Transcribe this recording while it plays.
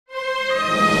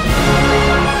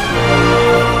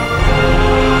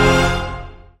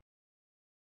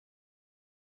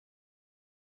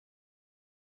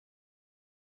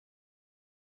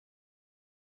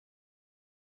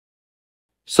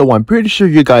So I'm pretty sure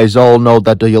you guys all know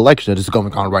that the election is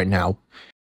going on right now.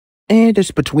 And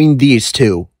it's between these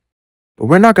two. But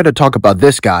we're not going to talk about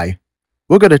this guy.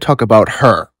 We're going to talk about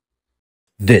her.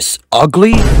 This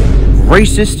ugly,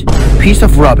 racist piece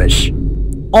of rubbish.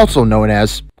 Also known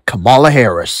as Kamala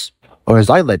Harris. Or as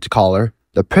I like to call her,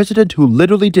 the president who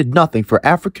literally did nothing for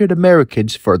African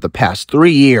Americans for the past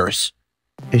 3 years.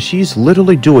 And she's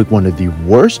literally doing one of the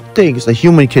worst things a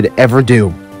human could ever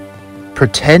do.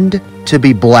 Pretend to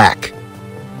be black.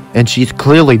 And she's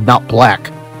clearly not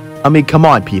black. I mean, come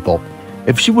on, people.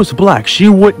 If she was black, she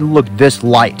wouldn't look this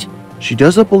light. She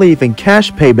doesn't believe in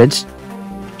cash payments.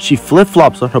 She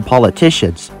flip-flops on her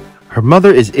politicians. Her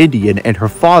mother is Indian and her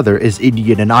father is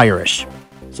Indian and Irish.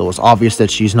 So it's obvious that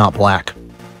she's not black.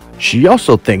 She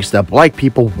also thinks that black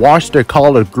people wash their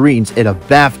collard greens in a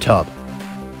bathtub.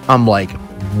 I'm like,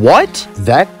 what?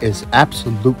 That is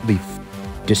absolutely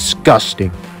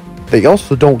disgusting. They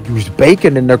also don't use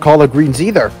bacon in their collard greens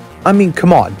either. I mean,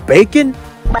 come on, bacon?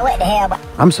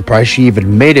 I'm surprised she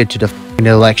even made it to the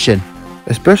election.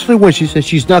 Especially when she says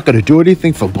she's not gonna do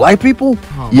anything for black people?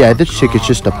 Yeah, this chick is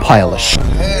just a pile of shit.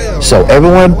 So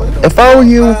everyone, if I were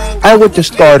you, I would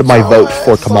discard my vote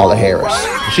for Kamala Harris.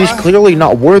 She's clearly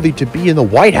not worthy to be in the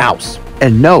White House.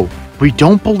 And no, we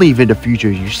don't believe in the future,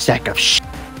 you sack of shit.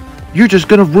 You're just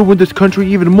gonna ruin this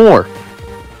country even more.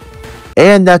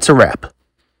 And that's a wrap.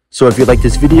 So if you like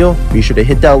this video, be sure to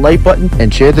hit that like button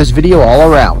and share this video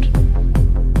all around.